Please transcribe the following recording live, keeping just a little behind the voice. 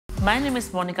My name is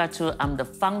Monika Tu. I'm the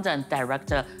founder and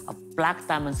director of Black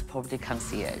Diamonds Property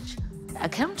Concierge. I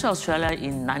came to Australia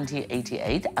in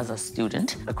 1988 as a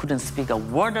student. I couldn't speak a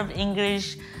word of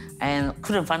English and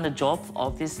couldn't find a job,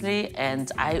 obviously,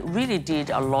 and I really did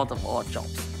a lot of odd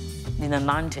jobs. In the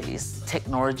 90s,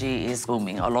 technology is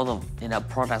booming. A lot of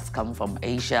products come from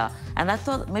Asia. And I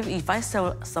thought maybe if I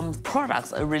sell some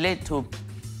products relate to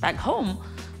back home,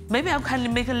 maybe I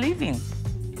can make a living.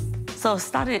 So I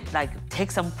started take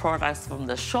some products from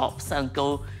the shops and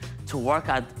go to work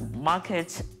at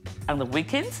market on the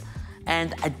weekends.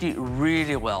 And I did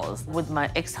really well. With my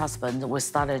ex-husband, we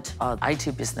started an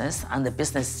IT business, and the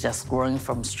business is just growing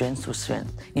from strength to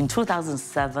strength. In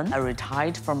 2007, I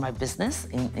retired from my business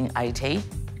in IT.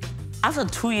 After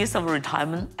 2 years of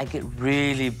retirement, I get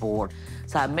really bored.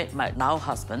 So I met my now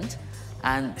husband,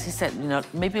 and he said,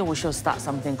 maybe we should start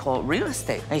something called real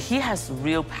estate. And he has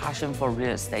real passion for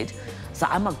real estate, so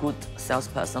I'm a good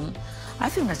salesperson. I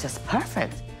think that's just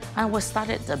perfect. And we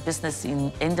started the business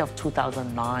in end of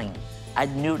 2009. I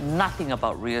knew nothing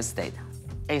about real estate.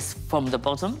 It's from the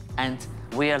bottom, and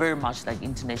we are very much like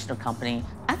international company.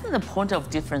 I think the point of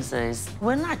difference is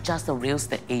we're not just a real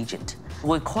estate agent.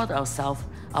 We call ourselves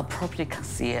a property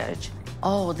concierge.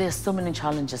 Oh, there's so many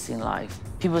challenges in life.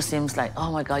 People seems like,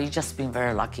 oh my God, you've just been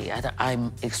very lucky.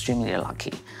 I'm extremely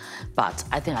lucky. But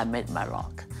I think I made my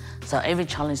luck. So every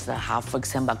challenge that I have, for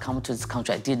example, I come to this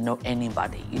country, I didn't know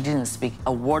anybody. You didn't speak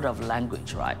a word of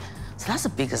language, right? So that's the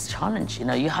biggest challenge.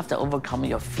 You have to overcome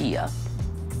your fear.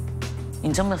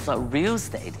 In terms of real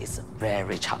estate, it's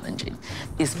very challenging.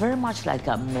 It's very much like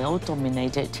a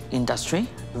male-dominated industry,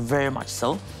 very much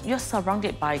so. You're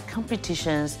surrounded by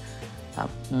competitions,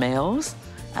 males,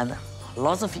 and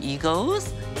lots of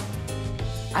egos.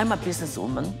 I'm a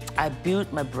businesswoman. I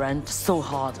built my brand so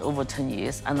hard over 10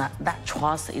 years, and that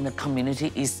trust in the community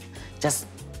is just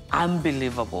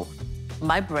unbelievable.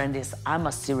 My brand is I'm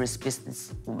a serious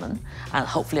businesswoman, and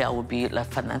hopefully I will be a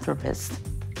philanthropist.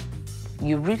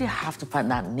 You really have to find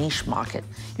that niche market.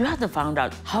 You have to find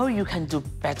out how you can do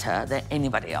better than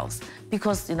anybody else,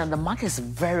 because the market is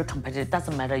very competitive. It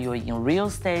doesn't matter you're in real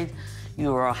estate,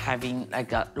 you're having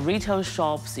retail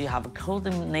shops, you have a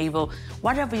clothing label,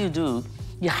 whatever you do,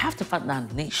 you have to find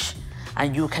that niche,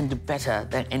 and you can do better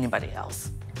than anybody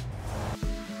else.